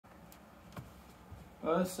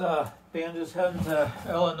Well, this Banjo's heading to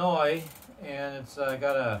Illinois, and it's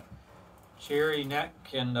got a cherry neck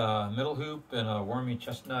and middle hoop and a wormy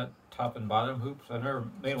chestnut top and bottom hoops. I've never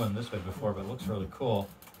made one this way before, but it looks really cool.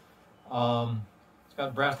 It's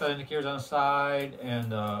got brass dot indicators on the side and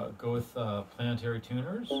go with planetary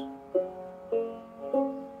tuners.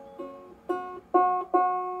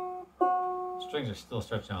 Strings are still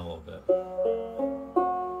stretching out a little bit.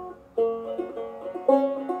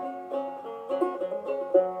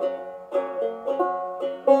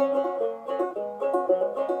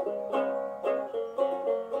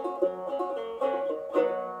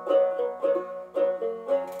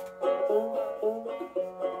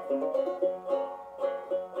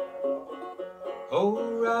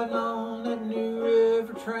 Oh, riding on that new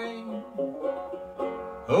river train.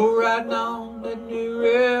 Oh, riding on that new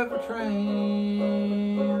river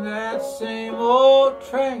train. That same old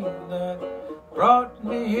train that brought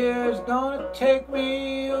me here is gonna take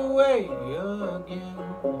me away again.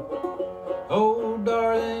 Oh,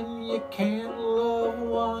 darling, you can't love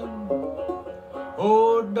one.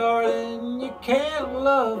 Oh, darling, you can't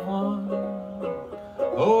love one.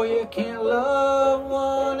 Oh, you can't love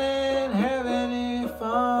one and have any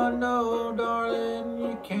fun. No, darling,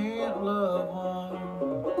 you can't love one.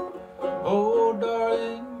 Oh,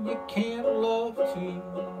 darling, you can't love two.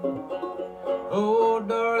 Oh,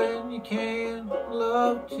 darling, you can't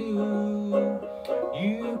love two.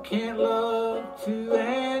 You can't love two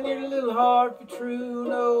and your little heart be true.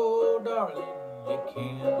 No, darling, you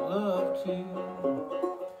can't love two.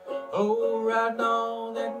 Oh, riding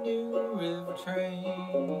on that new river train.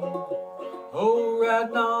 Oh,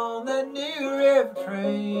 riding on that new river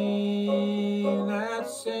train. That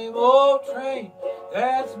same old train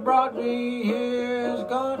that's brought me here is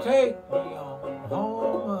gonna take me on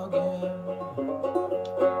home again.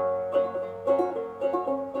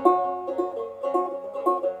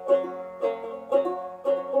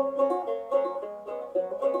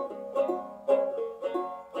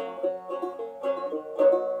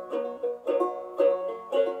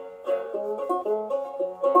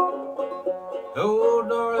 No,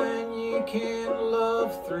 darling, you can't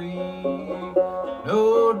love three.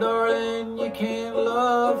 No, darling, you can't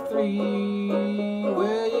love three.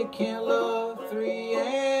 Well, you can't love three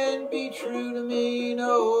and be true to me.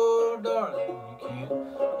 No, darling, you can't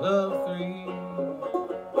love three.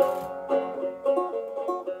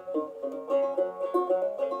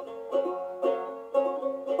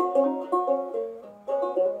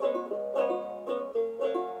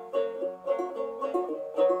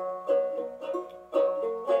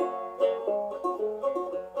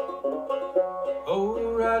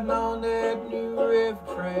 Oh, riding on that new river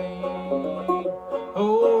train.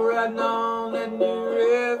 Oh, riding on that new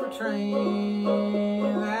river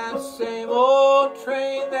train. That same old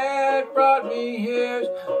train that brought me here's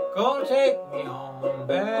gonna take me on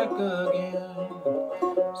back again.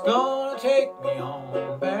 It's gonna take me on